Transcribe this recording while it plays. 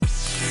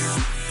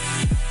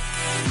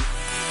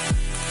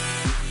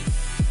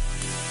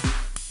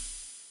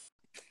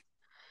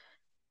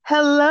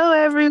Hello,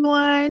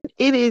 everyone.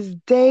 It is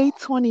day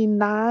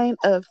 29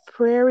 of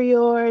Prairie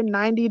Or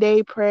 90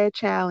 Day Prayer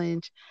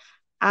Challenge.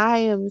 I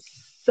am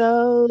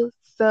so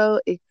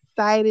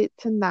excited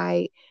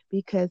tonight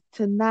because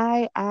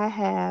tonight I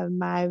have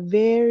my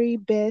very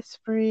best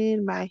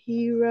friend, my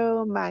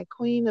hero, my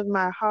queen of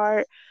my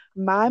heart,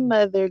 my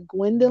mother,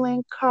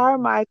 Gwendolyn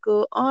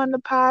Carmichael, on the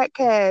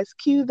podcast.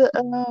 Cue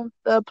the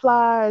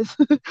applause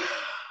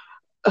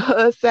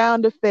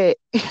sound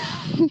effect.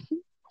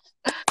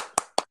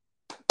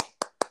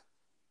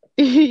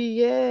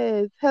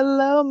 Yes.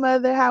 Hello,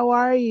 mother. How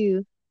are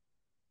you?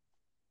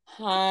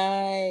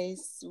 Hi,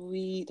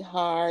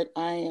 sweetheart.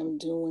 I am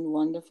doing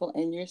wonderful.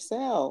 And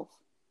yourself?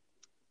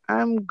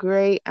 I'm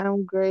great.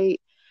 I'm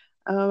great.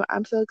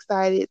 I'm so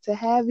excited to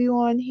have you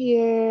on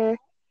here.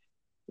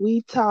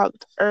 We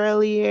talked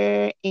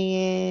earlier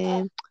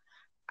and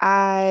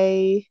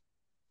I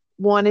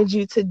wanted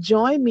you to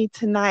join me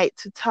tonight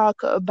to talk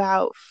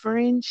about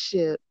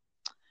friendship.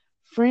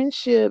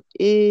 Friendship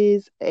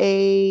is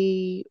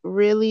a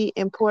really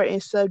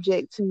important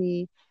subject to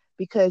me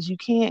because you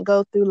can't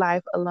go through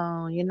life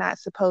alone. You're not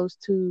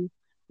supposed to.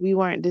 We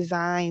weren't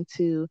designed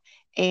to.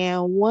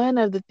 And one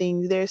of the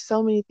things, there's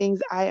so many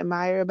things I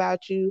admire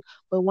about you,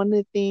 but one of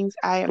the things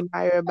I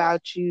admire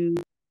about you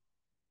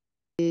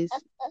is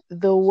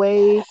the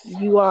way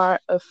you are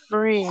a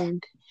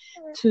friend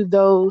to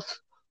those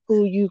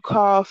who you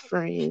call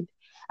friend.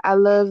 I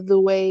love the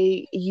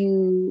way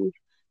you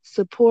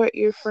support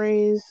your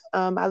friends.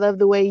 I love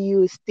the way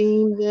you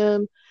esteem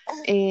them.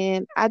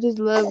 And I just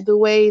love the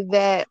way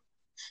that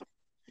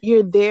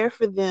you're there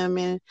for them.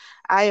 And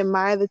I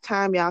admire the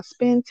time y'all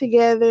spend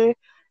together.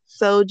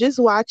 So just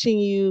watching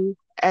you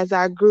as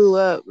I grew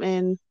up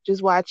and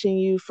just watching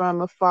you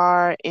from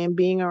afar and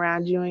being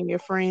around you and your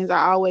friends,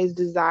 I always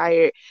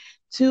desired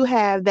to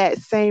have that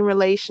same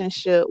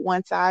relationship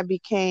once I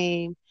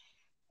became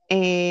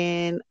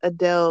an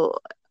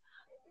adult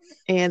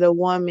and a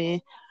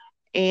woman.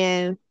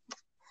 And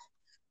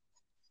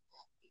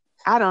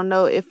I don't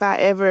know if I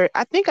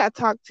think I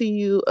talked to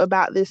you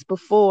about this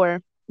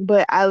before,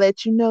 but I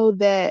let you know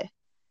that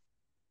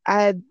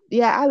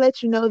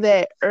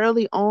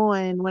early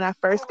on when I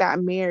first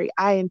got married,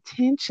 I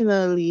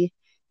intentionally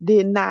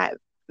did not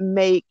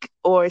make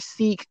or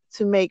seek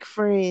to make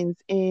friends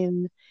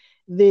in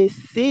this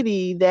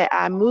city that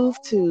I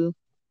moved to.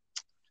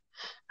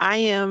 I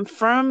am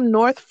from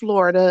North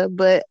Florida,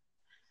 but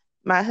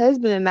my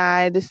husband and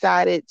I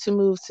decided to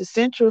move to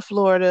Central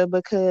Florida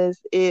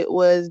because it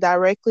was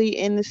directly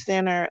in the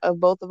center of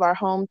both of our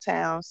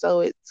hometowns. So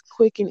it's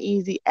quick and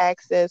easy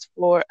access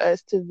for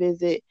us to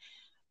visit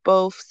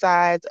both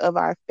sides of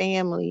our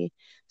family.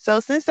 So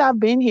since I've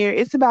been here,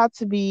 it's about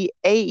to be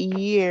 8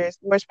 years,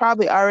 or it's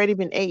probably already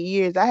been 8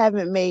 years. I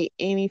haven't made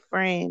any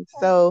friends.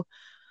 So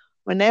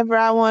whenever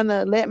I want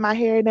to let my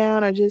hair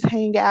down or just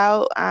hang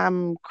out,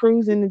 I'm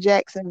cruising to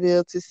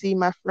Jacksonville to see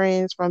my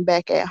friends from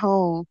back at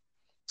home.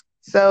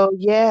 So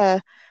yeah,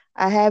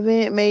 I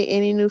haven't made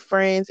any new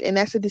friends, and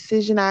that's a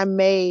decision I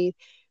made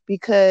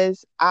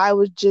because I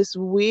was just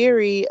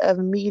weary of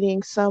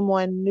meeting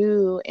someone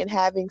new and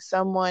having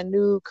someone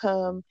new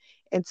come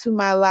into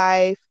my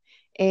life,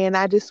 and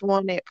I just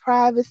wanted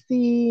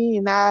privacy,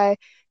 and I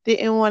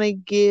didn't want to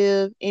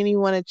give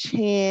anyone a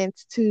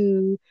chance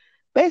to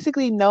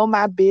basically know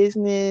my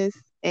business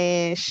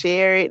and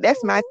share it.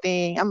 That's my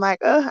thing. I'm like,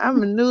 oh,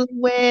 I'm a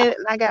newlywed,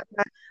 and I got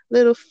my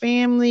little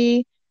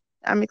family.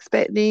 I'm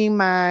expecting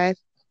my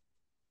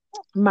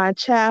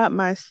child,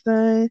 my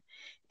son,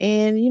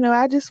 and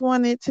I just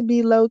want it to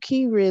be low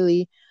key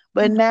really.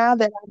 But now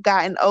that I've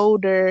gotten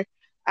older,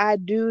 I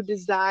do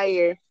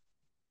desire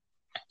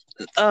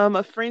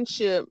a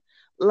friendship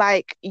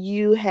like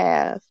you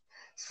have.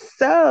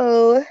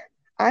 So,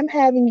 I'm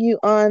having you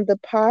on the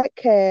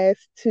podcast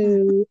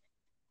to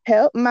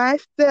help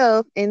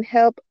myself and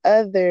help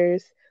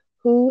others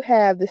who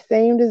have the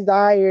same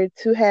desire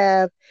to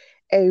have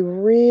a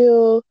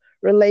real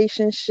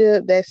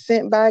relationship that's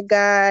sent by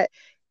God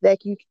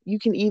that you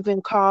can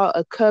even call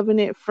a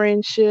covenant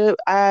friendship.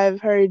 I've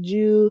heard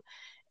you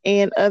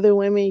and other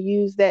women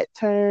use that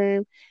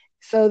term.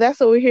 So that's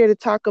what we're here to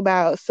talk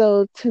about.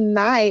 So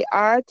tonight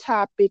our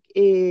topic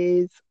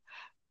is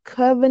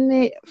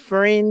covenant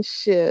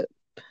friendship.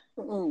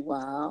 Oh,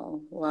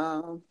 wow.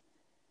 Wow.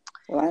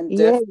 Well, I'm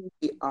Yeah.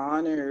 definitely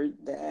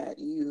honored that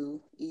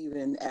you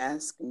even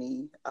asked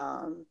me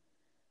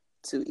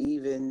to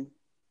even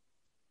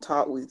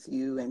talk with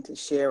you and to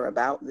share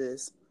about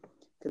this,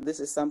 because this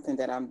is something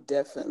that I'm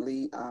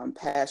definitely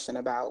passionate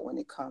about when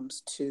it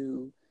comes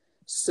to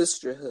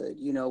sisterhood,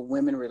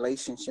 women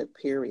relationship,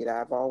 period.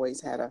 I've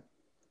always had a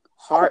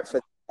heart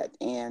for that.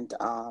 And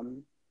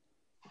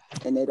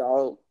it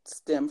all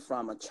stemmed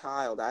from a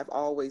child. I've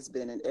always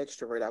been an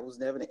extrovert. I was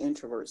never an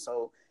introvert.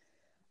 So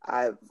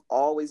I've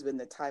always been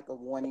the type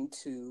of wanting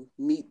to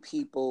meet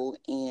people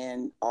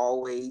and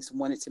always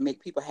wanted to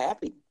make people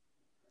happy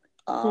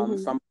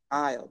Mhm. from a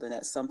child. And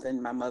that's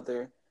something my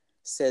mother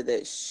said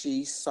that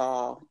she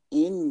saw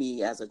in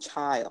me as a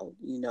child,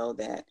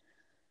 that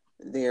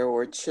there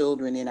were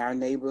children in our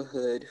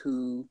neighborhood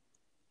who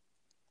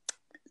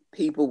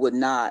people would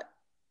not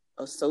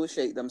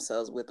associate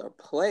themselves with or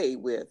play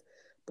with.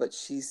 But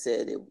she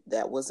said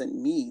that wasn't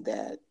me,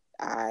 that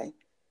I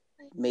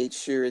made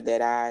sure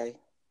that I,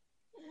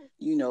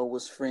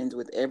 was friends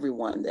with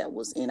everyone that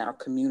was in our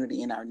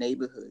community, in our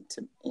neighborhood.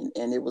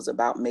 And it was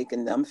about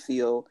making them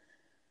feel,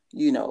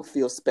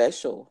 feel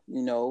special,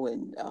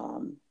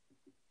 and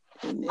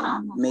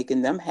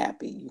making them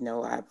happy.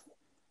 I've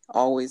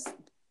always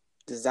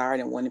desired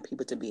and wanted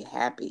people to be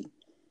happy,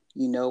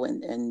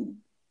 and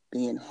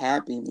being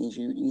happy means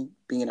you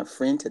being a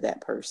friend to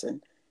that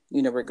person,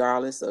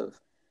 regardless of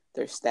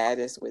their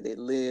status, where they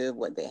live,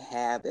 what they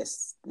have.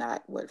 That's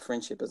not what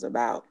friendship is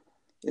about.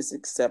 It's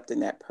accepting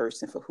that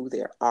person for who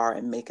they are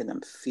and making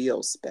them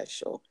feel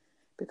special.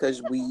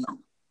 Because we,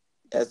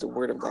 as the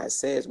word of God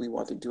says, we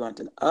want to do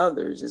unto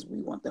others as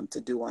we want them to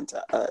do unto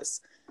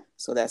us.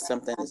 So that's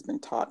something that's been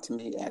taught to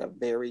me at a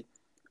very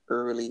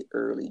early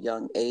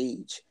young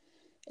age.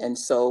 And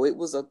so it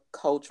was a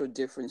cultural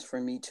difference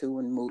for me too,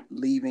 in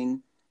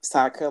leaving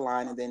South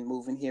Carolina, then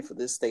moving here for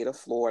the state of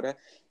Florida.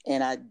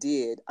 And I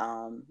did,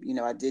 I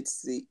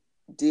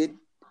did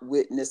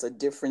witness a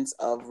difference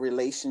of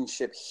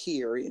relationship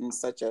here in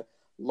such a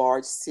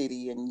large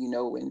city. And,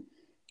 when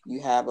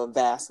you have a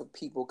vast of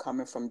people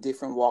coming from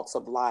different walks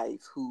of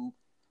life who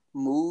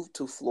move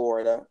to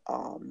Florida,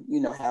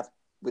 have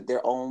with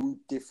their own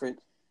different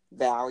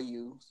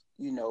values,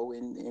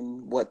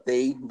 in what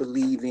they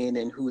believe in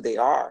and who they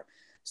are.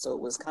 So it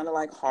was kind of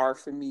like hard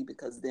for me,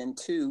 because then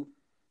too,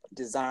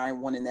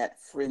 design wanting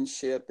that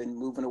friendship and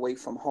moving away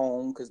from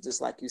home, because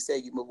just like you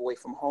said, you move away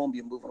from home,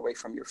 you're moving away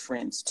from your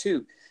friends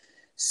too.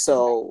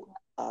 So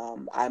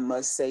I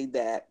must say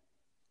that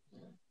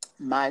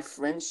my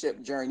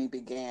friendship journey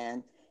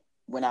began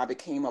when I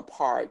became a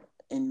part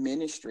in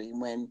ministry,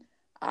 when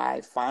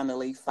I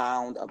finally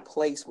found a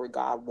place where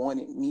God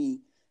wanted me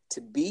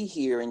to be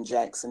here in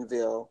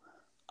Jacksonville.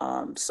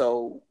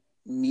 So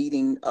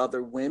meeting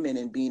other women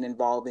and being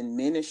involved in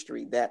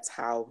ministry, that's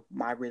how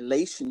my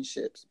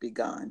relationships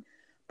begun.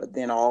 But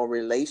then all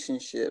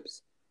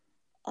relationships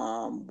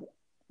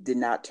did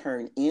not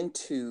turn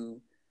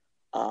into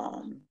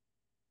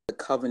the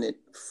covenant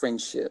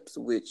friendships,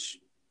 which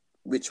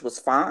was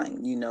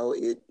fine.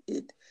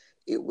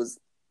 It was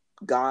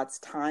God's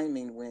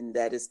timing when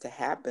that is to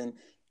happen.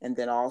 And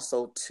then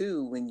also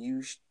too, when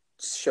you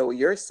show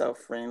yourself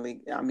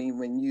friendly. I mean,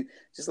 when you,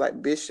 just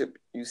like Bishop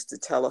used to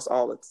tell us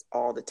all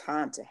the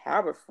time, to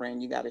have a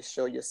friend, you got to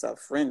show yourself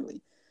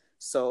friendly.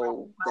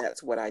 So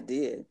that's what I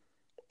did.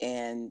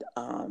 And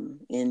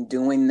in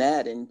doing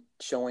that and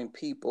showing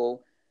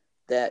people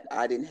that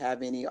I didn't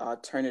have any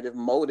alternative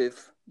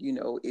motive,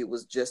 it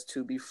was just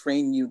to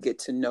befriend you, get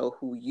to know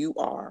who you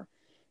are.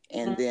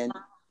 And then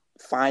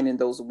finding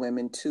those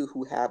women too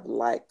who have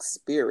like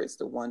spirits,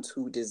 the ones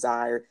who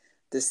desire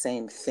the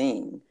same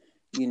thing,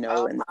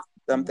 and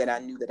something I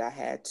knew that I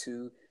had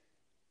to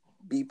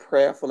be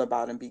prayerful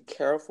about and be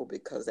careful,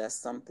 because that's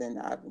something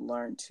I've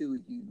learned too.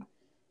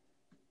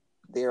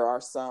 There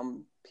are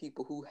some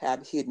people who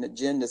have hidden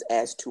agendas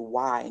as to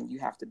why, and you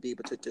have to be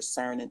able to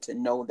discern and to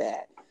know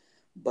that.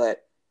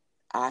 But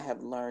I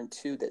have learned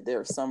too that there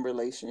are some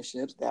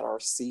relationships that are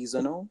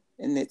seasonal,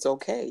 and it's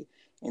okay.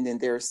 And then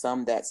there are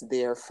some that's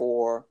there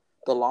for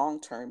the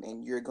long term,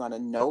 and you're going to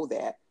know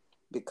that,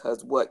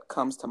 because what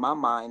comes to my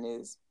mind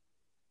is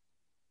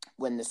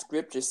when the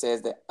scripture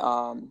says that,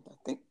 I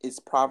think it's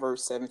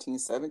Proverbs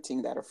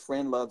 17:17, that a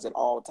friend loves at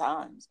all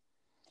times.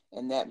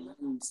 And that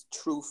means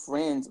true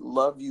friends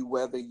love you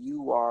whether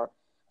you are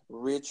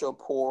rich or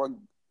poor,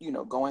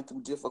 going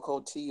through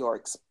difficulty,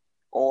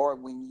 or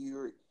when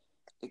you're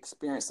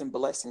experiencing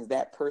blessings.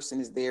 That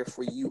person is there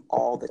for you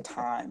all the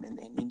time,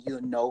 and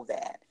you'll know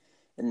that.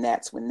 And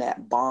that's when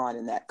that bond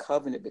and that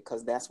covenant,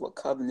 because that's what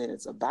covenant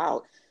is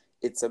about.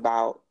 It's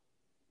about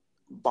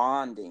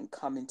bonding,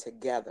 coming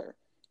together,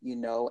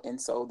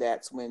 and so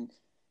that's when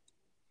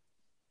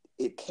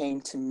it came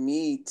to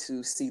me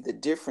to see the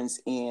difference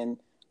in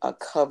a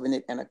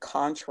covenant and a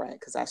contract,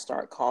 because I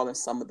start calling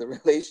some of the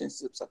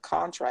relationships a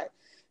contract,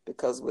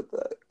 because with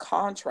the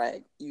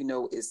contract,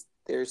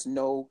 there's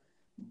no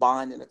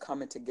bond and a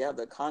coming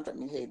together. Contract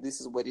means, hey, this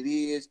is what it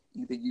is,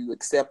 either you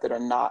accept it or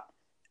not,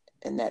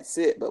 and that's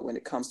it. But when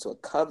it comes to a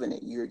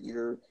covenant,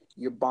 you're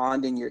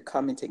bonding, you're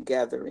coming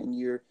together, and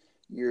you're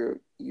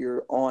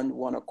on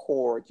one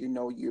accord.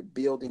 You're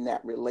building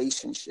that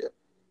relationship,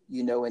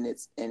 and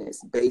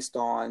it's based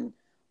on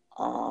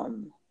a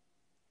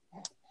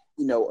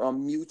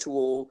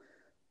mutual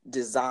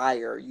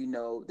desire,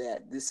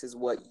 that this is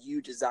what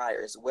you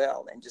desire as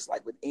well. And just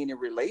like with any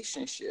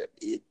relationship,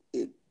 it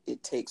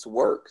takes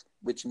work,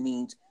 which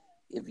means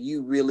if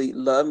you really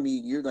love me,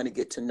 you're going to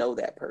get to know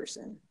that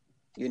person,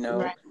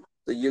 right.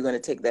 So you're going to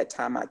take that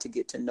time out to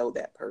get to know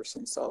that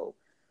person. So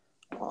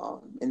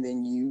and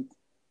then you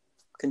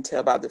can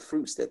tell by the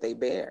fruits that they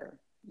bear,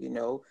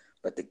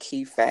 but the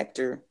key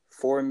factor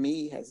for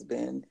me has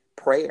been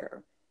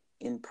prayer,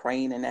 in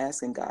praying and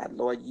asking God,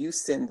 Lord, you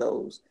send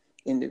those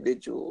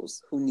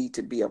individuals who need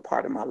to be a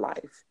part of my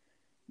life,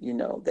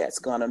 that's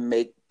going to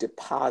make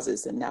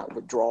deposits and not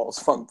withdrawals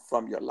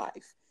from your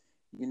life,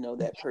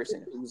 That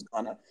person who's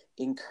going to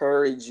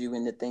encourage you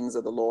in the things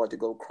of the Lord to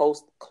go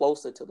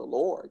closer to the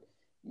Lord,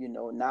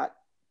 not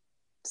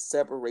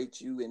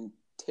separate you and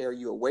tear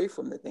you away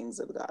from the things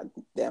of God.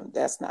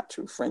 That's not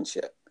true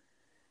friendship,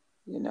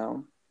 you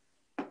know.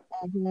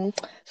 hmm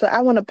So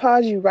I want to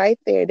pause you right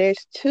there.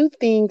 There's two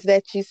things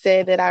that you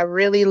said that I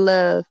really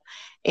love,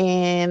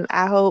 and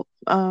I hope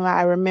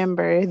I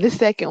remember the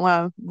second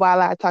one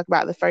while I talk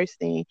about the first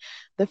thing.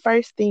 The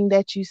first thing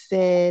that you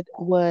said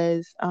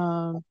was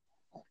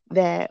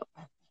that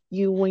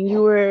when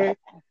you were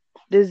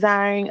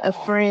desiring a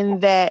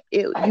friend, that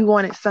you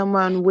wanted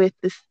someone with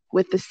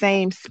the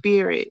same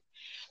spirit.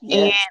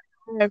 And Yes.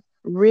 I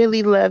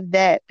really love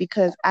that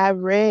because I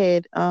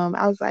read,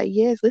 I was like,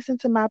 yes, listen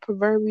to my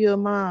proverbial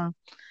mom.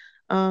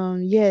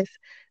 Yes.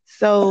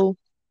 So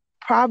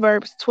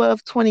Proverbs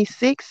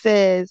 12:26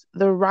 says,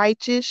 the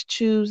righteous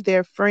choose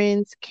their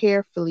friends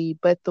carefully,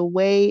 but the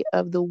way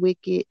of the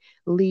wicked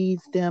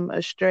leads them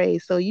astray.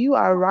 So you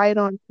are right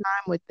on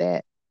time with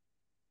that.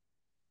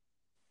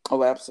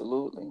 Oh,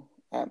 absolutely.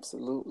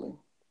 Absolutely.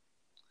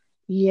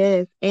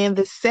 Yes. And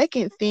the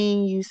second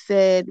thing you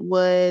said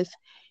was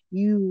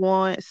you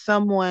want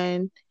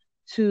someone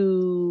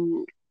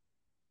to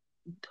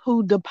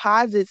who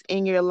deposits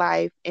in your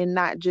life and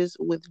not just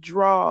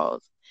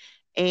withdraws.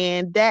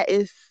 And that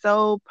is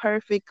so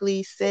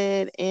perfectly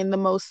said in the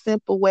most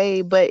simple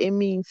way, but it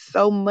means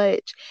so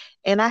much.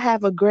 And I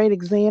have a great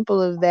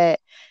example of that.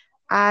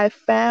 I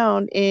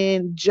found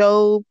in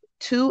Job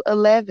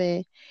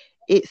 2:11,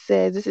 it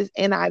says, this is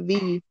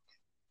NIV,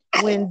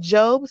 when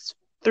Job's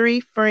three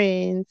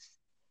friends,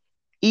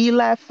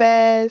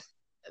 Eliphaz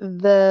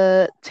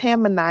the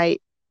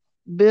Temanite,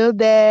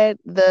 Bildad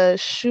the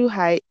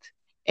Shuhite,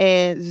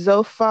 and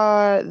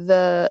Zophar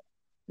the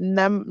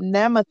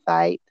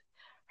Naamathite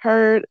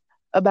heard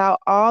about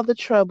all the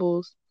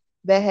troubles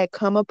that had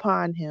come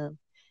upon him.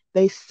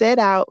 They set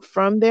out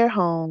from their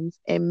homes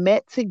and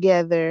met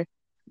together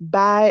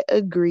by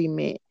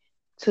agreement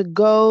to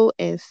go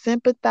and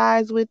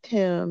sympathize with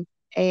him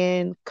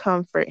and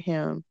comfort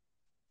him.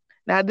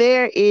 Now,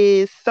 there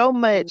is so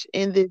much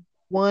in this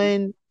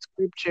one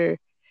scripture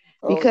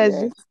Oh,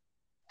 because yes.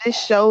 this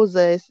shows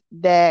us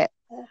that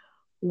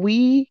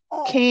we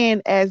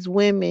can, as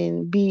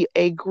women, be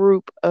a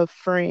group of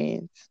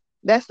friends.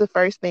 That's the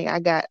first thing I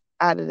got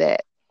out of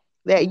that.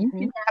 That you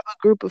can Mm-hmm. have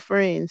a group of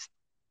friends.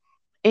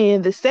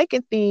 And the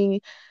second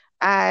thing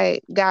I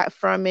got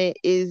from it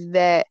is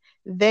that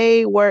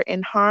they were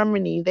in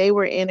harmony, they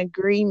were in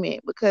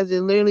agreement because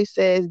it literally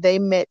says they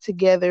met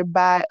together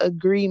by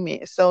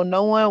agreement. So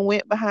no one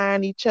went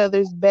behind each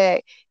other's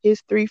back.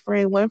 His three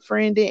friends, one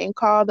friend didn't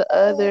call the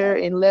other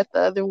and left the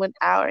other one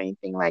out or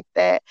anything like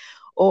that.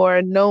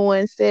 Or no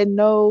one said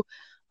no.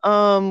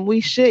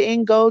 We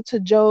shouldn't go to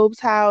Job's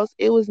house.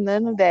 It was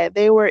none of that.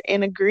 They were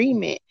in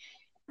agreement.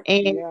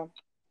 And Yeah.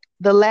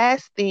 the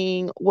last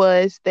thing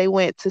was they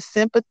went to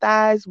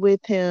sympathize with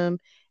him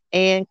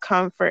and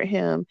comfort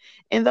him.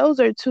 And those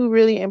are two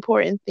really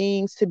important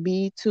things to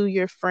be to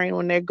your friend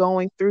when they're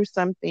going through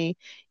something.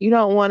 You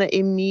don't want to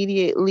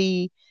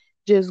immediately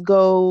just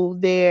go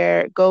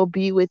there, go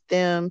be with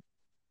them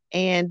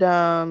and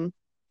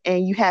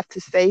you have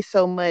to say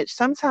so much.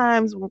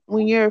 Sometimes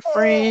when you're a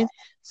friend,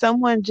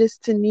 someone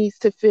just needs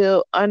to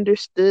feel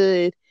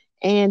understood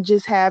and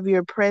just have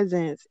your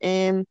presence.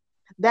 And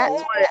that's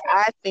Yeah. what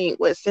I think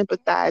what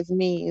sympathize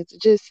means,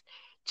 just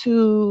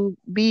to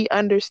be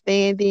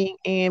understanding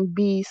and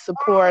be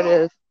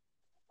supportive.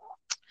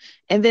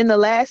 And then the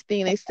last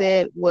thing they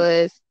said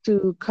was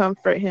to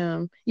comfort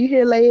him. You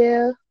hear,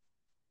 Lael?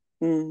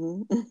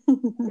 Mm-hmm.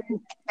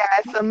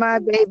 Yeah, so my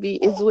baby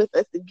is with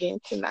us again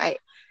tonight.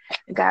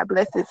 God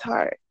bless his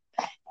heart.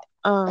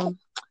 Um,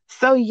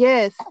 so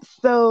yes,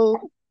 so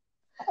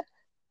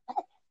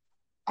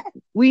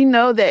we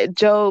know that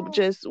Job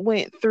just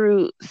went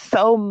through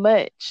so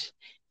much,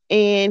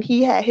 and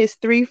he had his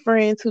three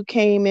friends who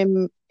came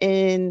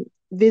and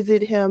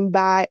visit him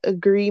by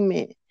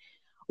agreement.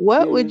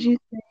 What would Mm. you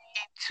say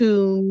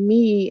to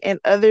me and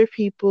other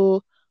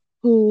people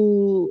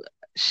who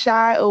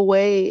shy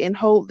away and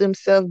hold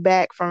themselves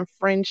back from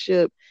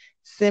friendship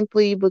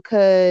simply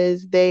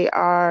because they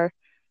are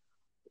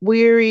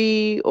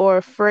weary or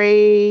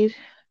afraid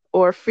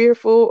or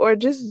fearful or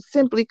just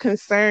simply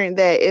concerned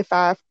that if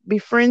I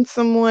befriend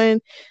someone,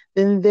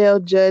 then they'll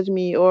judge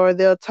me or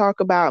they'll talk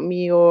about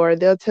me or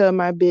they'll tell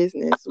my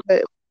business.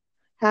 But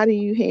how do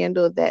you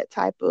handle that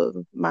type of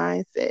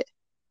mindset?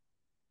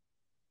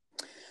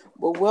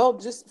 Well,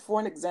 just for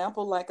an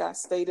example, like I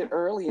stated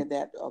earlier,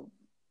 that a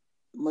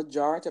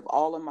majority of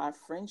all of my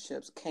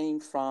friendships came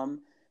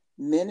from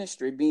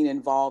ministry, being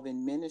involved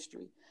in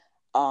ministry.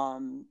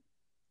 Um,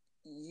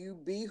 you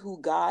be who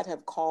God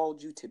have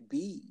called you to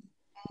be.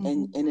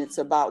 Mhm. And it's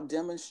about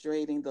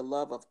demonstrating the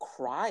love of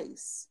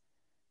Christ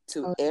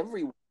to Oh,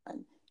 everyone.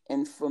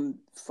 And from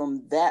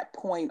that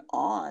point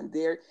on,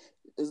 there,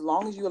 as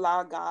long as you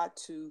allow God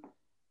to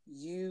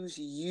use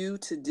you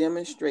to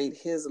demonstrate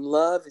his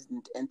love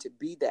and to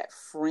be that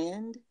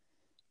friend,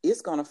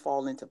 it's going to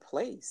fall into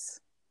place.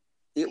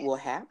 It will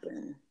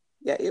happen.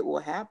 Yeah, it will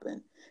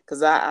happen.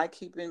 Because I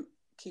keep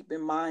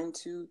in mind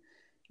too,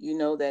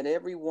 that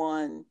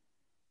everyone,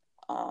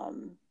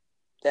 um,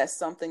 that's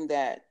something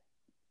that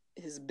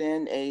has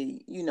been a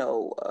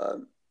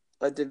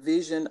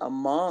division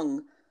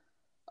among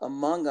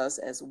us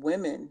as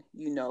women,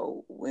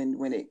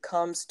 when it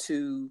comes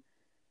to,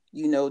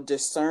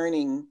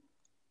 discerning,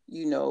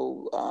 you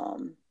know,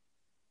 um,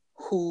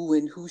 who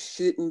and who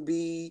shouldn't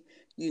be,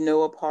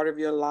 a part of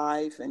your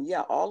life. And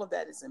yeah, all of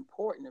that is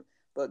important.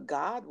 But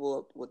God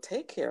will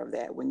take care of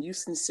that. When you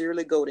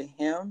sincerely go to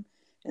Him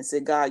and say,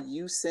 God,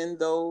 you send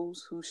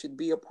those who should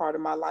be a part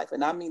of my life.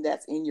 And I mean,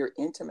 that's in your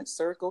intimate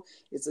circle.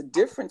 It's a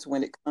difference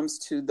when it comes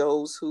to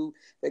those who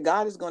that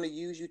God is going to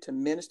use you to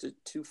minister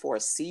to for a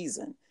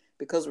season.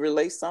 Because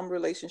some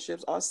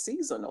relationships are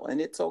seasonal, and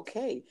it's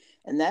okay.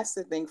 And that's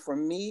the thing for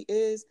me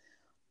is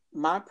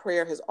my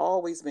prayer has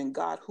always been,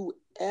 God,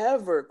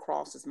 whoever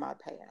crosses my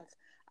path,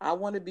 I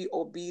want to be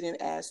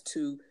obedient as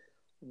to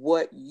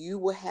what you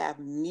will have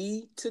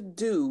me to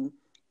do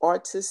or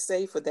to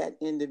say for that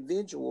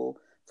individual,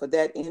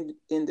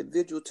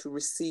 individual to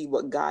receive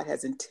what God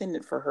has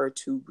intended for her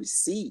to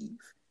receive.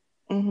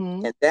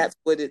 Mm-hmm. And that's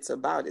what it's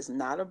about. It's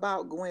not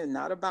about Gwen,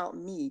 not about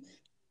me.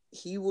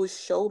 He will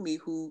show me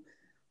who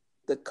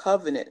the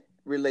covenant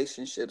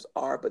relationships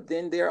are, but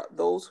then there are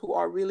those who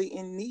are really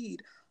in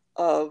need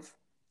of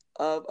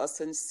a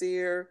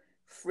sincere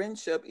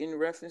friendship. In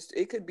reference to,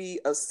 it could be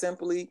a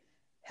simply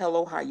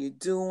hello, how you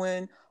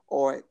doing,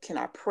 or can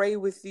I pray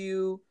with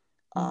you,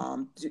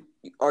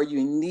 are you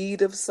in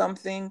need of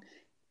something?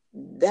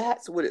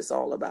 That's what it's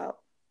all about.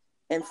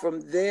 And from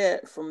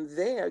there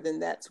then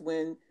that's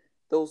when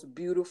those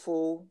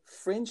beautiful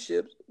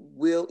friendships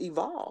will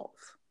evolve.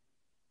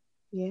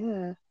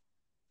 Yeah.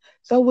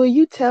 So will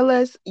you tell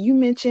us, you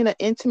mentioned an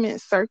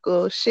intimate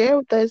circle. Share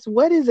with us,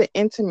 what is an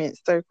intimate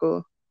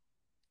circle?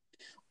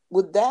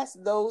 Well, that's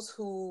those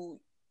who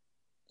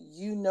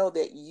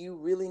that you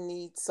really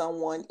need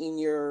someone in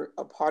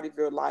a part of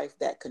your life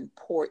that can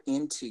pour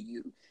into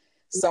you,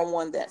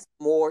 someone that's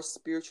more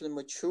spiritually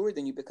mature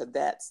than you, because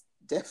that's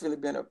definitely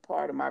been a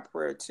part of my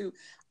prayer too.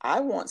 I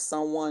want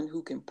someone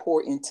who can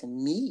pour into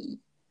me,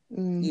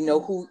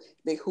 Mm,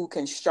 who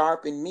can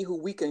sharpen me,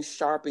 who we can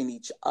sharpen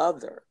each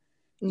other.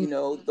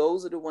 mm,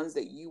 Those are the ones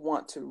that you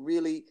want to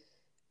really,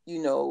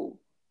 you know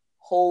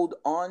hold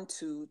on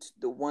to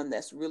the one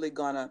that's really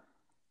gonna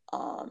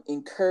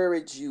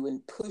encourage you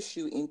and push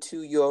you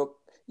into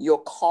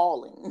your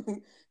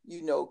calling.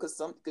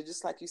 Because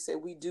just like you said,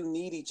 we do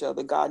need each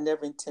other. God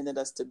never intended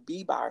us to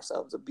be by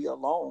ourselves or be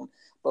alone,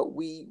 but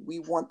we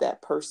want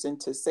that person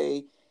to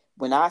say,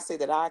 when I say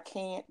that I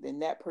can't, then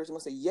that person will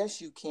say, yes,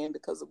 you can,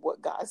 because of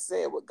what God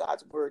said, what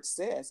God's word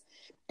says.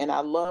 And I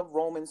love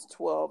Romans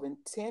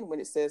 12:10 when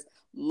it says,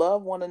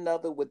 love one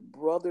another with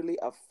brotherly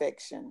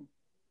affection.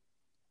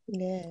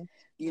 yeah.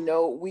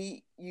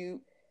 We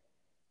you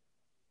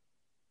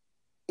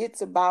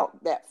It's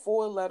about that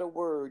four-letter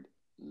word,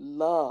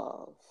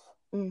 love.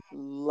 Mm,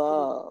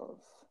 Love.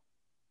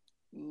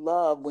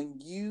 Love. When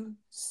you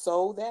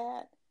sow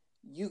that,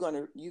 you're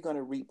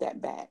gonna reap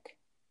that back.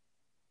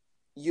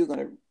 You're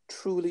gonna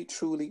truly,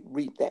 truly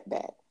reap that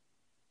back.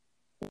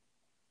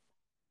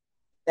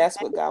 That's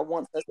what God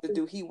wants us to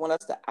do. He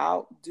wants us to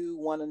outdo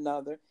one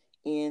another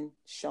in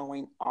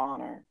showing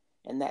honor.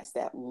 And that's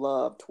that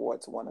love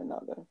towards one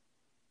another.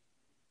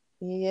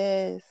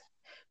 yes.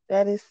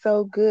 That is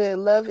so good.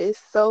 Love is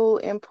so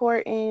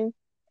important.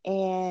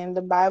 And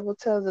the Bible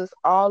tells us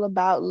all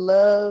about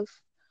love.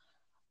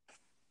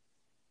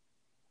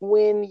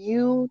 When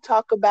you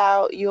talk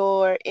about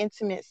your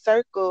intimate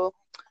circle,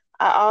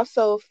 I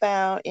also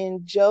found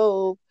in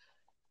Job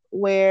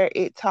where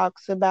it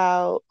talks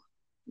about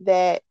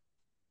that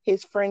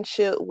his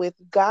friendship with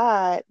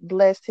God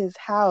blessed his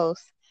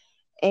house.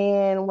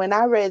 And when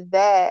I read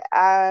that,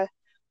 I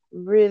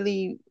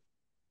really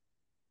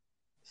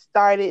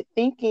started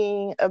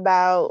thinking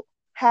about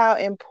how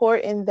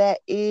important that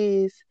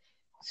is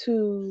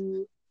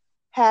to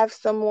have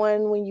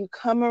someone when you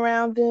come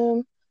around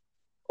them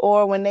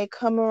or when they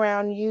come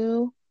around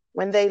you,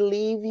 when they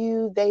leave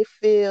you, they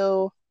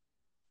feel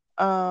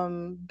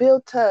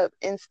built up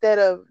instead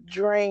of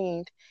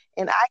drained.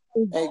 And I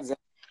can, Exactly.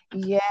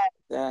 yeah,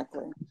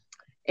 Exactly.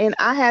 and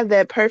I have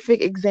that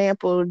perfect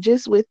example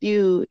just with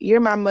you. You're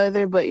my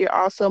mother, but you're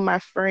also my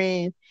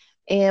friend.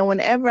 And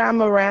whenever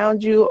I'm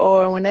around you,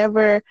 or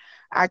whenever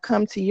I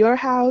come to your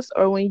house,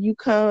 or when you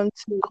come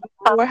to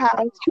our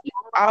house, you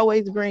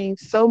always bring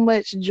so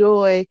much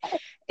joy.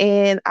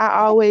 And I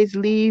always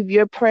leave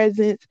your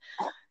presence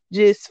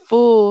just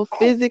full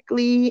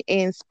physically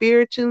and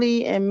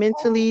spiritually and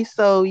mentally.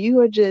 So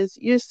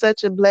you're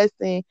such a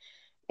blessing.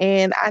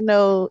 And I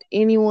know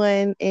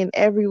anyone and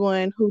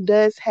everyone who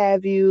does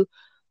have you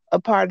a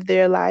part of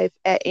their life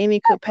at any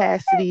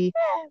capacity,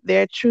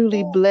 they're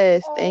truly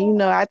blessed.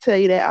 And I tell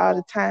you that all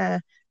the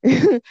time.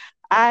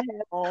 I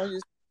Oh, you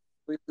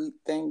sweet.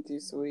 Thank you,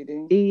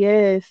 sweetie.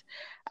 yes,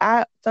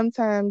 I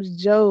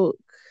sometimes joke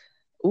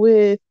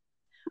with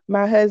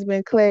my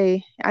husband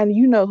Clay. And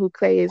you know who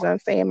Clay is. I'm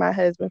saying my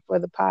husband for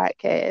the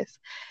podcast.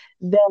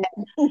 that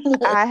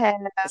I have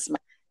It's my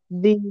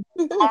the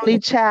only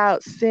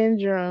child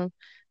syndrome.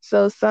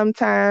 So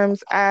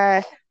sometimes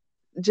I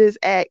just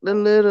act a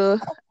little,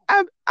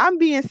 I'm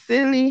being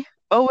silly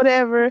or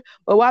whatever,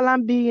 but while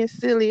I'm being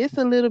silly, it's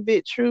a little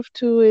bit truth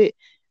to it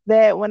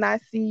that when I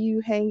see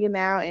you hanging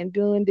out and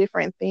doing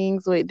different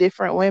things with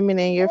different women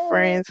and your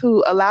friends,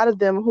 who a lot of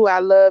them who I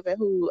love and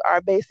who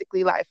are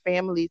basically like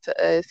family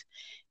to us,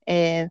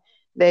 and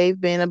they've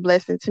been a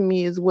blessing to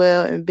me as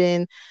well and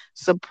been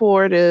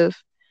supportive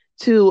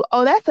too.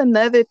 Oh, that's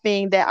another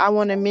thing that I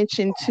want to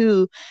mention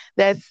too,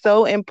 that's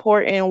so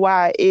important,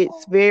 why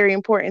it's very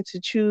important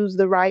to choose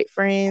the right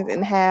friends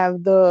and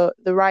have the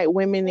right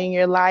women in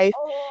your life,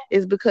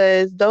 is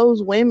because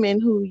those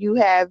women who you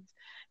have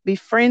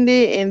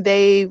befriended and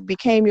they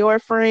became your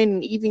friend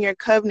and even your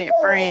covenant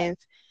friends,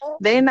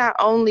 they not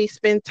only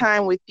spend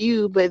time with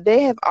you, but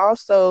they have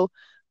also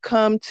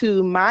come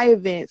to my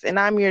events and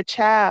I'm your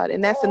child.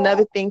 And that's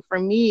another thing for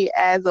me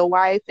as a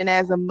wife and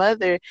as a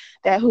mother,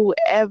 that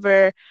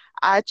whoever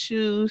I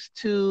choose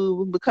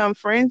to become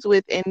friends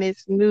with in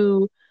this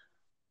new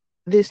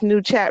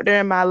chapter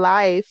in my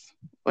life,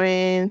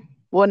 when,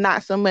 well,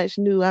 not so much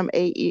new,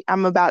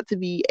 I'm about to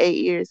be 8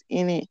 years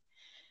in it,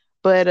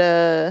 but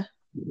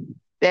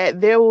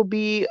that there will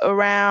be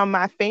around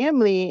my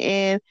family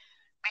and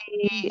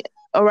be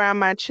around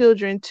my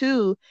children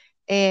too.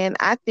 And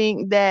I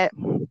think that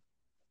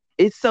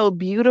it's so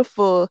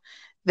beautiful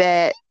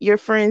that your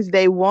friends,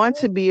 they want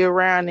to be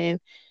around and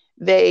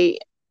they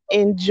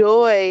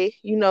enjoy,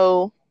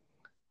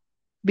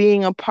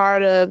 being a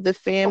part of the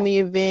family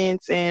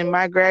events and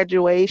my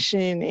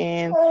graduation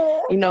and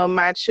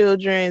my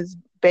children's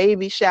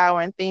baby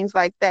shower and things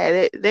like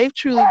that. They've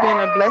truly been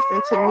a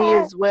blessing to me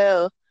as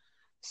well.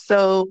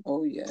 So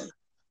oh yeah.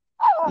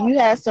 you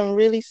have some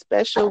really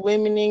special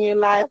women in your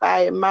life.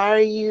 I admire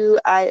you.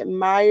 I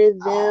admire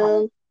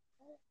them.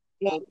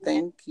 Oh,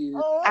 thank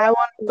you. I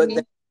want to But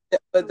be.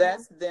 but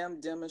that's them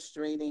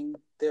demonstrating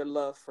their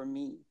love for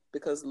me,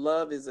 because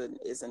love is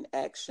an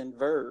action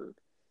verb.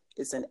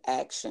 It's an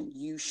action.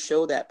 You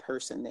show that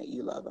person that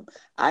you love them.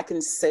 I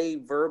can say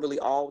verbally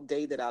all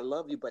day that I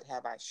love you, but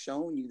have I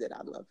shown you that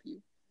I love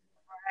you?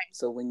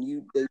 So when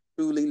they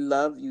truly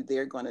love you,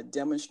 they're going to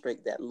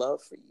demonstrate that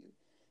love for you.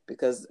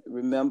 Because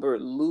remember,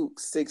 Luke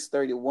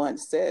 6:31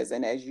 says,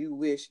 and as you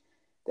wish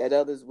that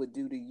others would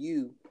do to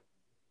you,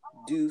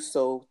 do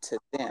so to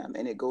them.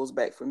 And it goes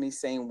back for me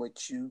saying,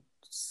 what you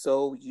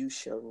sow, you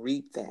shall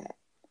reap that.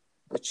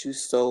 What you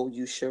sow,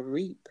 you shall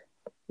reap.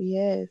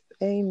 Yes,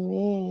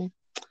 amen.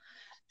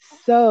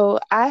 So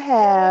I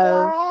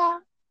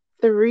have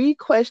 3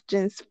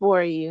 questions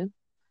for you.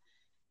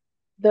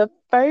 The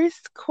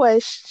first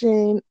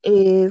question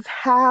is,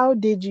 how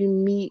did you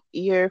meet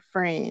your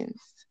friends?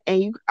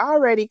 And you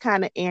already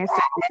kind of answered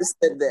I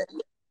said that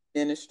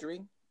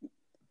ministry.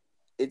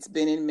 It's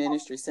been in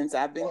ministry since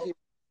I've been here in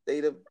the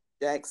state of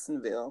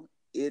Jacksonville.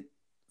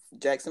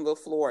 Jacksonville,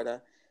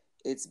 Florida.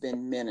 It's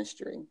been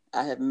ministry.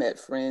 I have met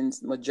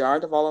friends.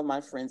 Majority of all of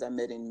my friends I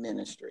met in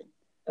ministry,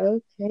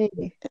 that.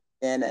 Okay.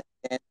 and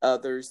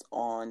others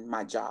on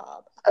my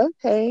job.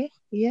 Okay.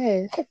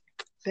 Yes,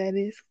 that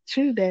is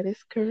true. That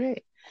is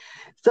correct.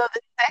 So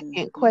the second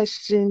Mm-hmm.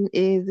 question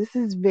is, this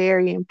is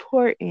very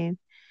important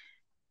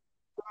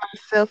for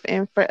myself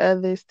and for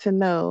others to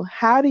know.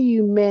 How do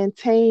you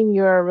maintain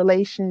your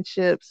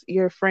relationships,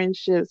 your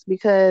friendships?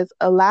 Because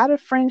a lot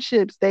of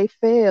friendships, they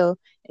fail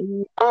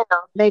and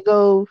they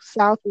go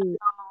southward.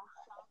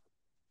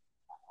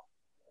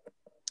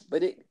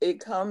 But it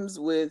comes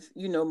with,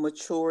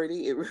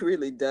 maturity. It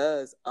really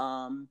does.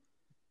 I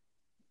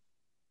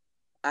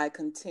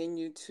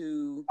continue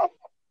to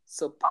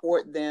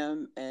support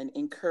them and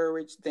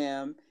encourage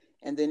them.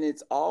 And then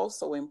it's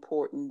also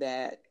important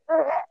that,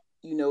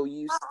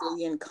 you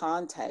stay in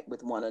contact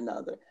with one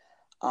another.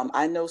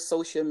 I know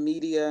social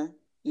media,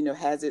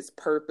 has its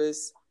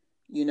purpose.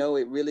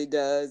 It really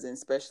does. And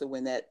especially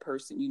when that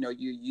person, you're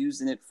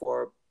using it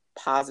for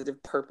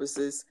positive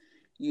purposes,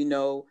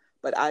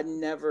 but I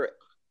never,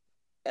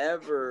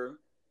 ever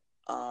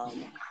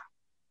um,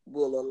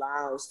 will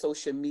allow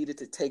social media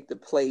to take the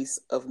place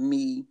of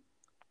me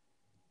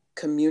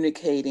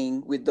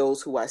communicating with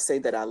those who I say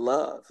that I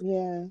love.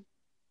 Yeah.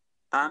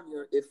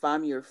 If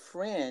I'm your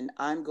friend,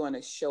 I'm going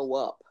to show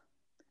up.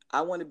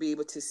 I want to be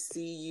able to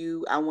see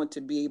you. I want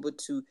to be able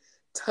to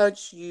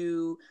touch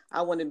you.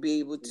 I want to be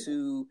able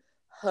to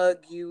hug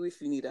you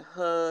if you need a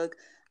hug.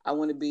 I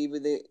want to be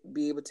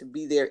able to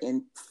be there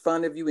in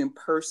front of you in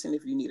person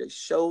if you need a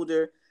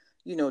shoulder,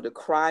 to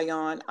cry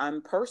on.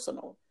 I'm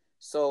personal.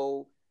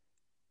 So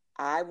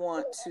I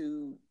want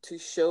to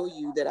show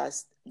you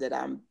that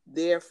I'm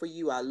there for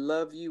you. I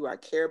love you. I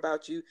care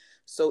about you.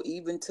 So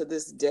even to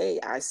this day,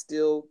 I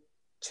still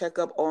check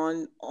up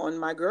on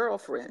my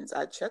girlfriends.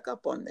 I check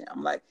up on them.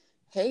 I'm like,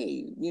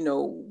 hey,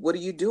 what are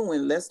you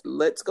doing?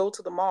 Let's go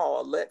to the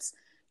mall. Let's,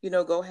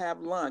 go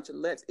have lunch.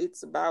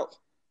 It's about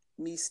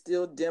me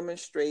still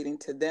demonstrating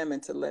to them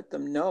and to let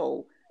them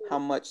know how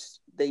much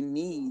they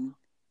mean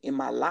in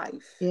my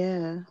life.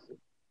 Yeah.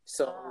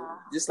 So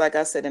just like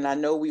I said, and I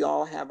know we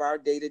all have our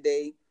day to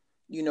day,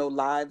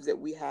 lives that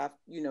we have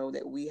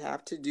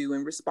to do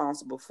and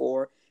responsible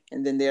for.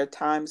 And then there are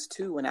times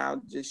too when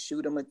I'll just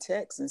shoot them a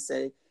text and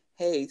say,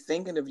 hey,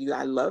 thinking of you,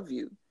 I love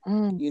you,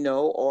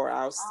 or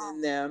I'll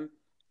send them,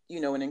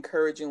 an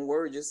encouraging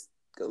word. Just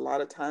a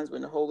lot of times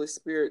when the Holy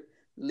Spirit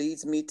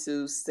leads me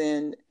to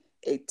send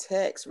a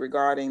text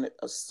regarding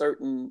a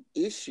certain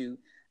issue,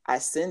 I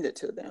send it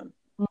to them,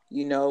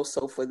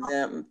 so for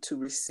them to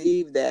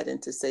receive that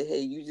and to say, hey,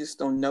 you just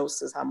don't know,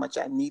 sis, how much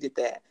I needed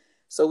that.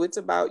 So it's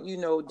about,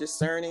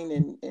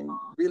 discerning and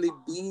really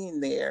being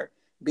there,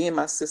 being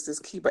my sister's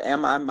keeper.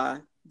 Am I my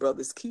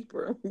brother's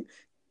keeper?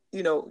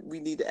 We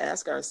need to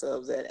ask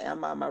ourselves that,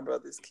 am I my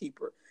brother's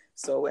keeper?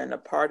 So, and a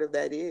part of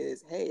that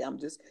is, hey, I'm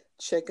just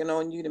checking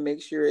on you to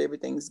make sure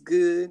everything's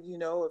good.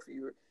 If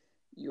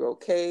you're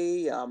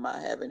okay.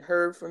 I haven't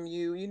heard from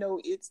you.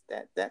 It's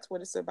that's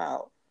what it's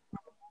about.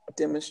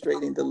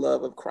 Demonstrating the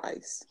love of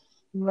Christ.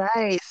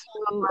 Right.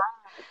 So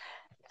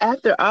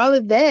after all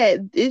of that,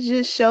 it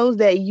just shows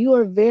that you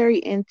are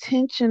very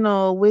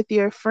intentional with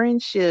your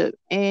friendship,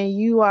 and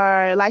you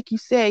are, like you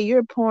said,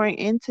 you're pouring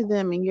into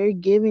them and you're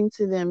giving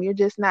to them. You're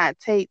just not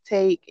take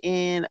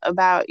and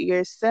about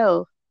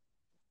yourself.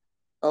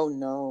 Oh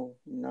no,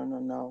 no, no,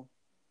 no.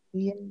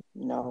 Yeah.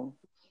 No,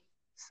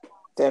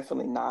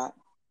 definitely not.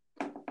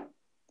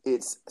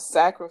 It's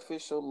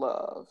sacrificial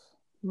love.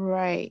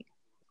 Right.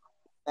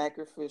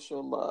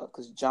 Sacrificial love.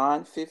 Because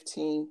John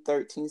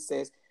 15:13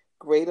 says,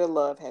 greater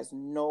love has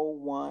no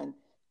one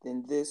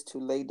than this, to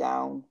lay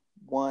down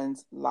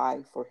one's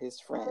life for his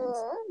friends.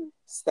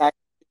 Sacrificial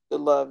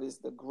love is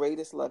the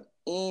greatest love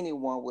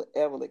anyone will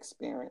ever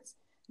experience.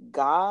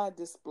 God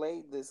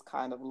displayed this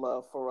kind of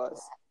love for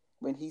us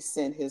when he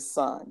sent his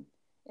son.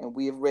 And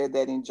we have read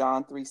that in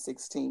John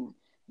 3:16.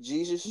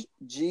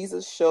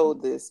 Jesus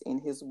showed this in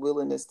his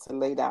willingness to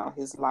lay down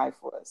his life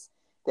for us,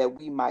 that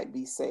we might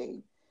be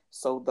saved.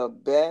 So the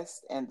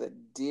best and the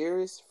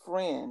dearest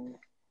friend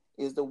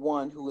is the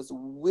one who is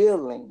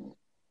willing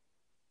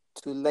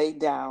to lay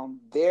down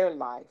their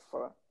life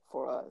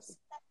for us.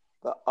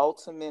 The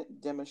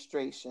ultimate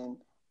demonstration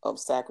of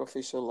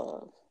sacrificial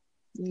love.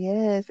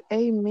 Yes.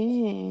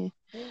 Amen.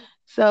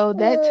 So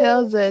that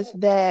tells us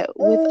that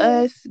with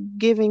us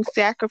giving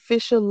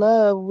sacrificial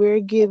love, we're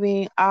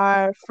giving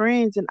our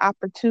friends an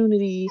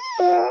opportunity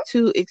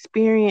to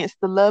experience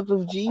the love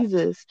of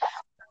Jesus.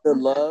 The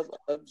love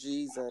of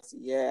Jesus.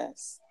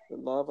 Yes. The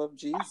love of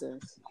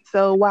Jesus.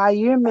 So while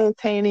you're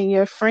maintaining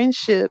your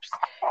friendships,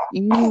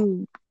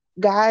 you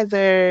guys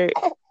are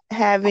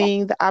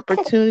having the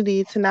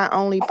opportunity to not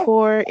only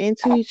pour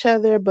into each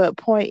other, but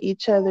point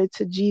each other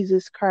to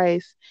Jesus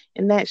Christ.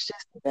 And that's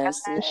just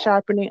That's iron it.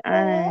 sharpening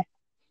iron.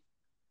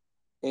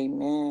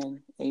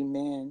 Amen.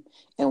 Amen.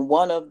 And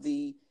one of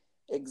the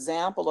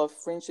example of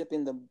friendship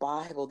in the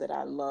Bible that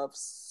I love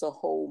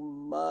so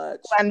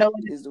much I know.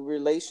 is the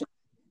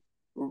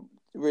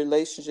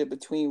relationship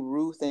between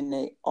Ruth and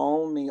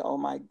Naomi. Oh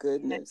my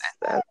goodness.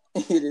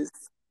 It is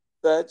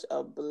such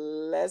a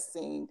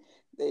blessing.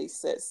 They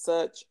set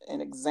such an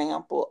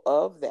example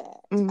of that.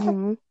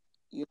 Mm-hmm.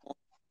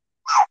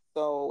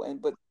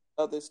 But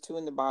others too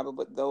in the Bible,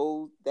 but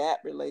that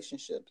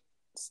relationship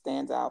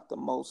stands out the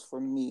most for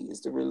me,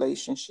 is the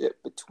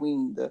relationship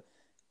between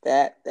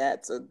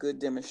that's a good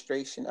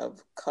demonstration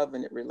of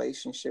covenant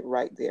relationship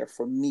right there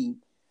for me,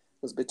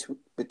 was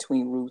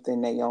between Ruth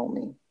and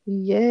Naomi.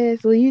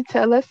 Yes. Will you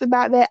tell us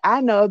about that?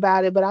 I know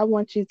about it, but I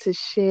want you to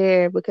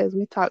share because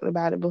we talked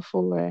about it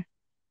before.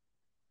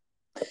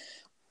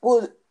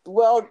 Well,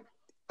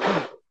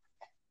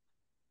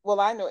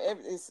 I know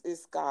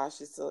it's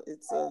gosh, it's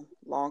a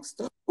long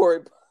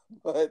story,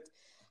 but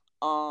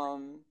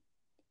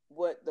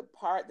what the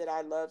part that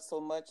I love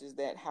so much is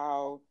that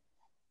how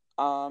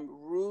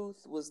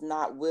Ruth was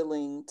not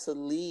willing to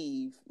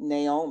leave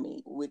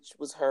Naomi, which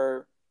was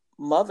her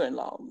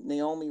mother-in-law.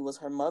 Naomi was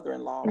her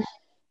mother-in-law,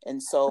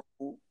 and so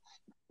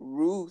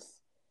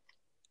Ruth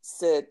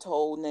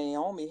told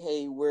Naomi,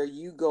 "Hey, where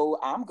you go,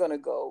 I'm gonna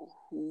go.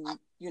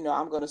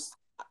 I'm gonna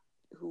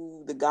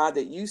who the God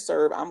that you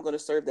serve, I'm gonna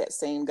serve that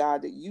same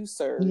God that you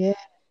serve." Yeah.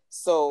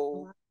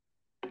 So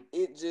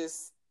it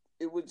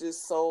was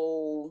just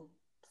so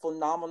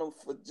phenomenal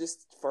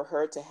for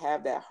her to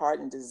have that heart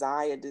and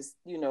desire, this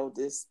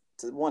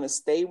to want to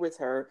stay with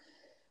her,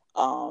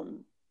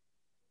 and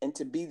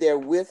to be there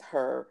with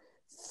her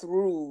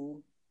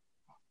through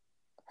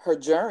her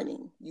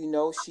journey.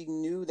 She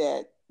knew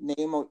that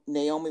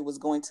Naomi was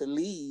going to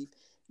leave,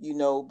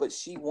 but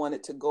she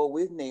wanted to go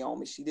with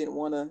Naomi. She didn't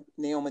want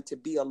Naomi to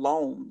be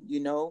alone.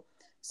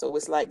 So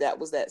it's like that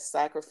was that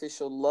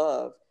sacrificial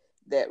love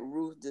that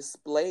Ruth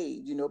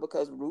displayed,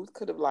 because Ruth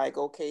could have like,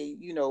 okay,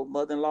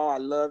 mother-in-law, I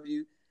love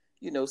you,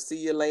 see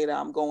you later,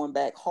 I'm going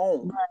back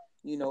home,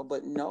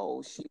 but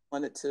no, she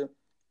wanted to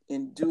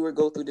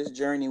go through this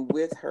journey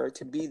with her,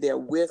 to be there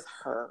with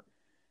her,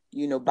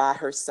 by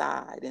her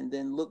side. And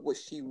then look what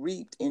she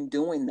reaped in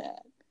doing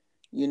that,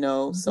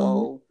 Mm-hmm.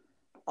 So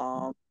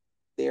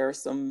there are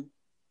some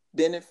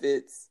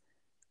benefits,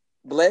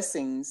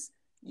 blessings,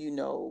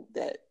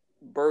 that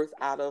birth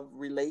out of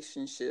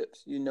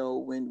relationships,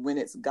 when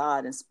it's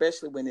God, and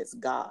especially when it's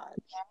God,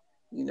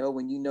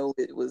 when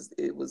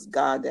it was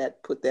God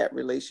that put that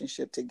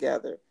relationship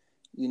together,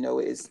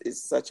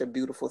 it's such a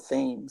beautiful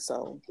thing.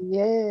 So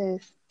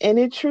Yes. And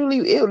it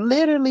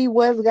literally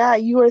was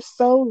God. You are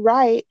so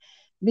right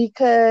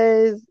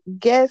because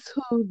guess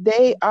who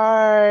they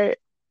are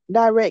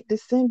direct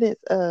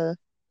descendants of?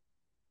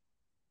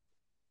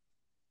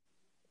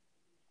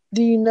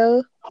 Do you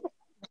know?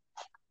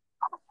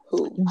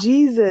 who?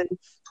 Jesus.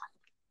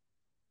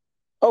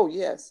 Oh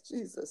yes,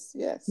 Jesus,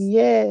 yes.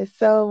 Yeah,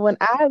 so when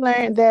I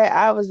learned that,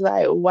 I was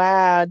like,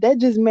 wow, that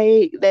just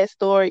made that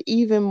story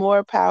even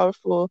more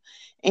powerful.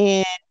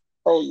 And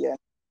Oh yeah.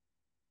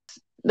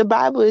 the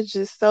Bible is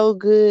just so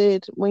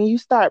good when you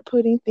start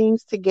putting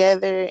things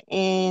together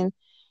and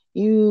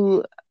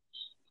you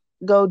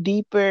go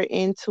deeper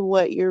into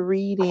what you're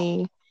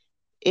reading.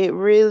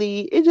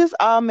 It just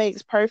all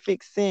makes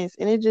perfect sense.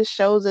 And it just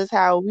shows us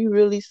how we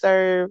really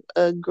serve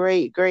a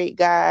great, great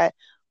God.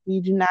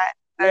 We do not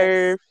Yes.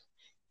 serve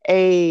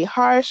a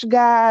harsh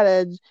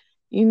God,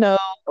 you know,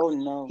 Oh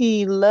no.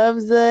 he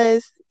loves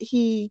us.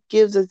 He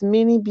gives us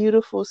many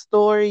beautiful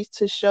stories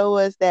to show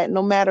us that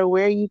no matter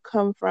where you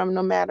come from,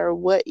 no matter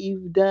what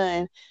you've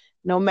done,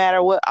 no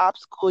matter what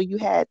obstacle you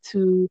had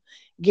to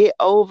get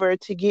over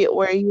to get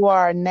where you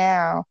are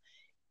now,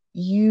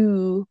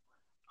 you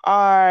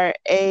are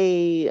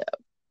a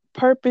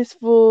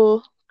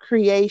purposeful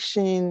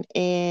creation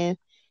and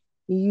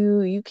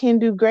you can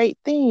do great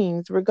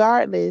things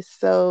regardless.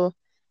 So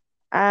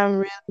I'm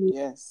really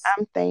Yes.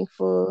 I'm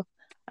thankful.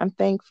 I'm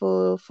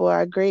thankful for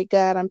our great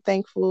God. I'm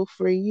thankful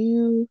for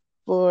you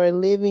for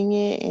living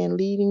it and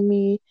leading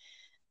me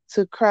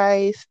to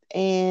Christ.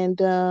 And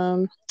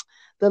the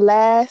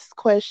last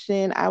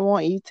question I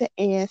want you to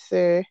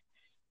answer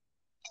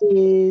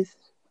is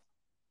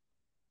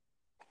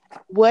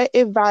what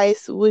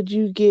advice would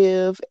you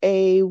give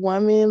a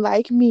woman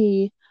like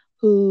me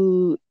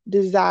who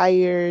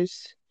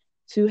desires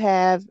to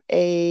have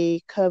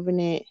a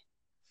covenant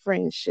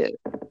friendship?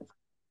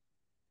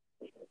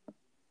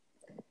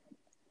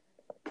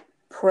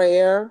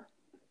 Prayer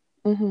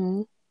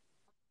Mm-hmm.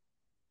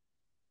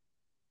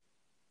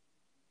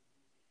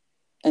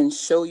 and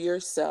show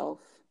yourself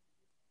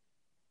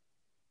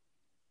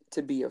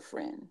to be a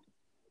friend.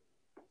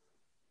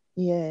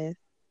 Yes.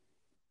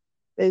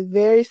 It's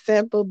very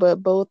simple,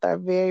 but both are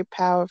very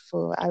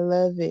powerful. I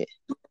love it.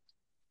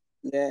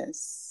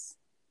 Yes.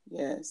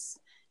 Yes.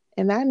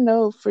 And I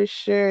know for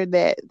sure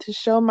that to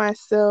show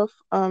myself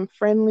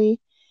friendly,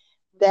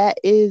 that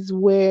is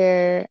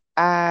where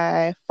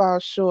I fall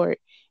short.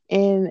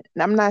 And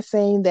I'm not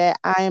saying that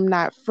I am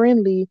not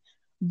friendly,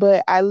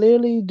 but I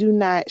literally do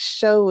not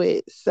show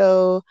it.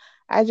 So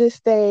I just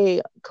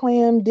stay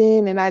clammed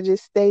in and I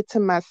just stay to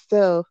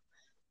myself.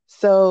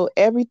 So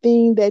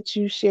everything that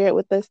you shared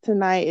with us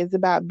tonight is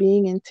about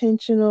being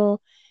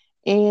intentional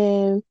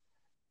and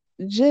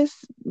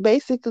just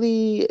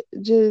basically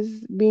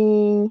just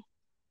being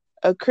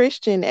a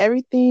Christian.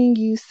 Everything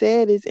you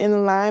said is in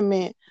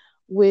alignment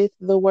with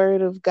the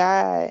word of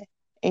God.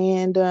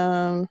 And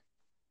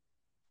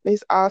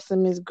it's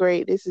awesome. It's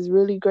great. This is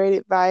really great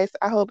advice.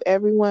 I hope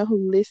everyone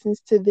who listens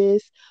to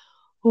this,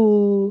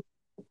 who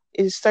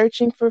is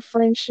searching for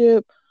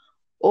friendship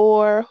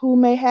or who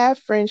may have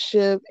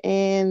friendship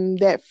and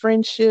that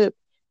friendship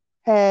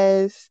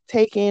has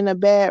taken a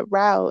bad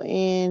route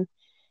and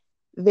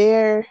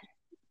they're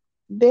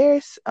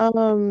there's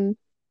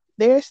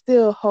there's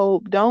still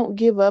hope. Don't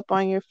give up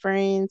on your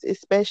friends,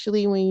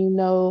 especially when you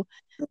know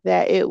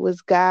that it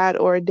was God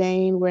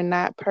ordained. We're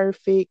not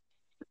perfect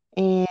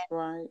and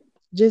Right.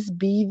 just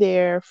be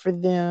there for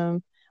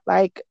them.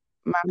 Like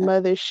my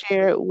mother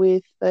shared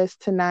with us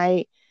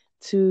tonight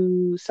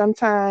to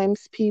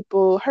sometimes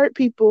people hurt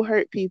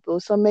people.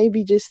 So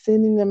maybe just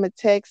sending them a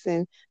text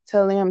and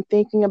telling them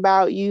thinking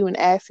about you and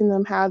asking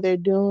them how they're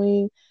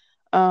doing.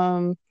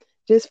 Um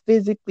just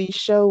physically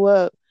show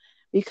up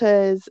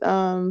because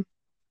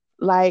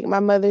like my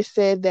mother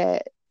said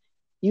that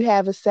you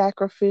have a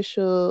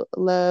sacrificial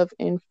love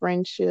and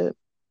friendship.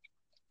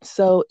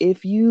 So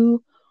if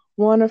you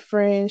want a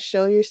friend,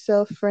 show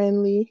yourself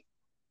friendly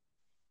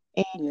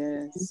and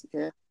Yes.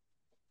 Yes.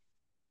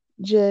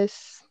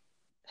 just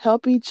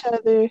help each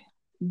other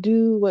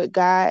do what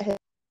God has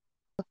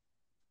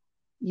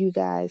you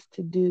guys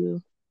to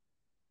do.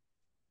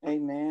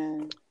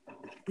 Amen.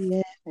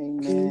 Yeah.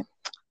 Amen.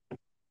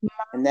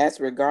 And that's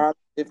regardless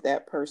if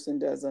that person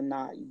does or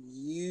not,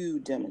 you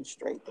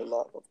demonstrate the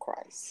love of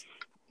Christ.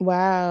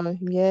 Wow.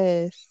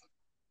 Yes.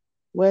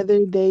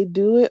 Whether they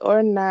do it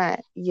or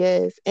not.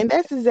 Yes. And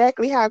that's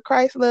exactly how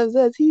Christ loves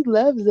us. He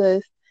loves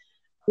us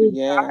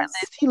regardless.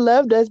 Yes. He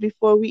loved us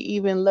before we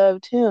even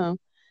loved him.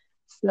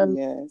 So,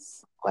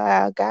 Yes.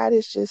 wow, God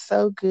is just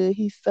so good.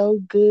 He's so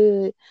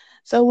good.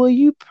 So, will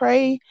you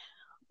pray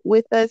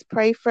with us?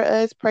 Pray for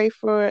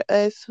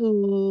us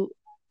who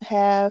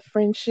have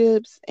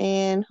friendships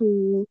and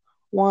who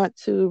want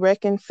to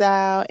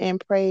reconcile,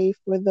 and pray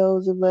for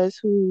those of us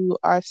who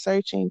are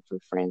searching for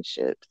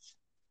friendships.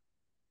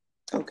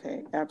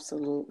 Okay,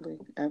 absolutely.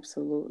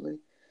 Absolutely.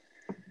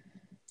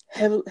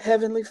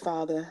 Heavenly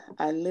Father,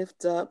 I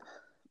lift up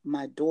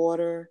my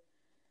daughter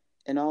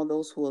and all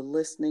those who are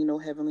listening, oh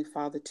Heavenly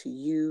Father, to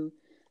you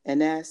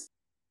and ask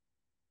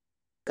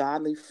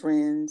godly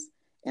friends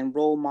and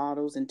role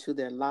models into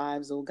their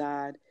lives, oh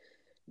God.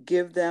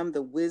 Give them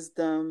the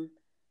wisdom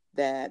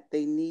that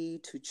they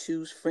need to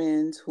choose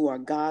friends who are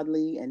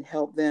godly and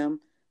help them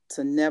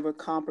to never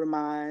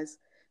compromise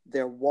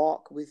their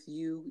walk with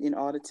you in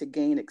order to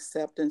gain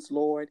acceptance,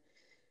 Lord.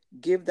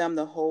 Give them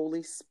the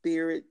Holy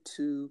Spirit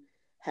to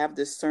have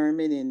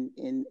discernment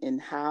in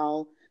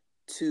how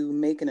to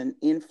make an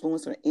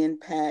influence or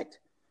impact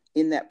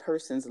in that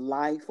person's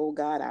life. Oh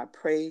God, I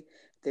pray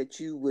that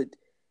you would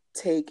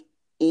take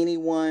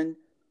anyone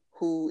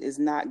who is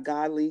not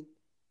godly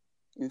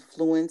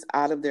influence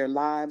out of their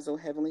lives, oh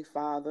Heavenly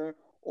Father,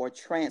 or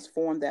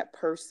transform that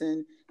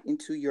person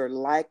into your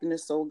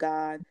likeness, oh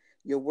God.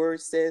 Your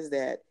word says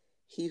that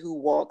he who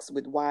walks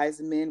with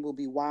wise men will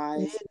be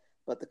wise,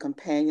 but the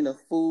companion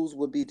of fools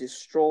will be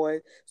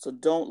destroyed. So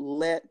don't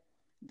let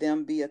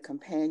them be a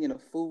companion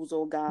of fools,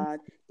 oh God.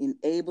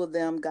 Enable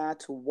them, God,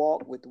 to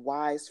walk with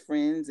wise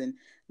friends and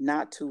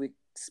not to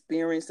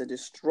experience the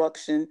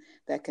destruction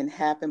that can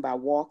happen by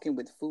walking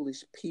with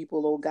foolish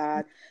people, oh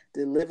God.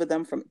 Deliver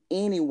them from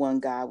anyone,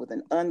 God, with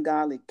an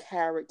ungodly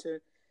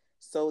character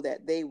so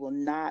that they will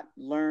not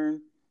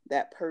learn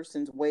that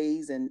person's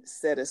ways and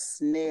set a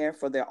snare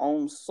for their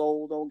own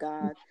soul, oh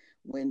God.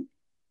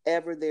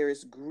 Whenever there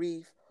is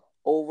grief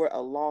over a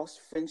lost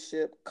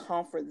friendship,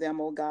 comfort them,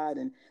 oh God,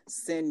 and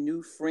send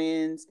new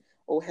friends,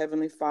 oh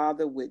Heavenly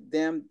Father, with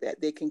them that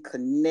they can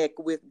connect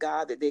with,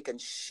 God, that they can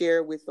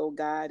share with, oh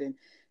God, and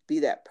be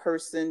that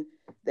person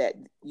that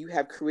you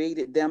have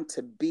created them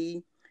to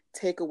be.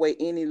 Take away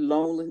any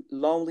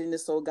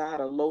loneliness, oh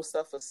God, or low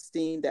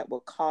self-esteem that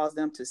will cause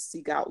them to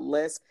seek out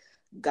less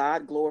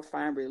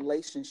God-glorifying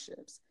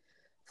relationships.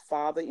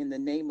 Father, in the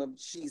name of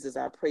Jesus,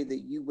 I pray that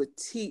you would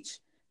teach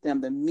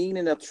them the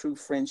meaning of true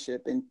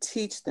friendship and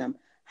teach them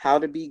how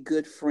to be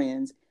good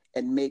friends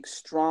and make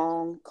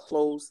strong,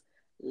 close,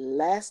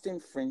 lasting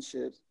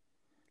friendships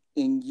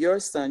in your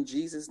Son,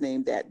 Jesus'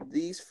 name, that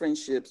these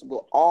friendships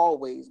will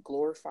always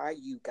glorify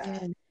you, God.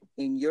 And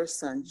In your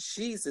Son,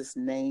 Jesus'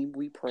 name,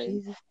 we pray.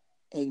 Jesus.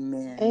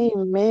 Amen.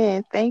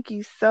 Amen. Thank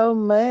you so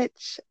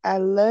much. I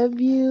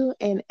love you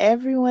and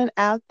everyone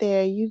out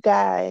there. You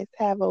guys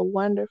have a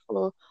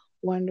wonderful,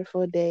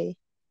 wonderful day.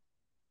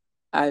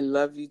 I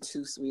love you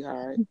too,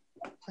 sweetheart.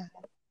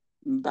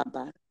 Bye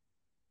bye.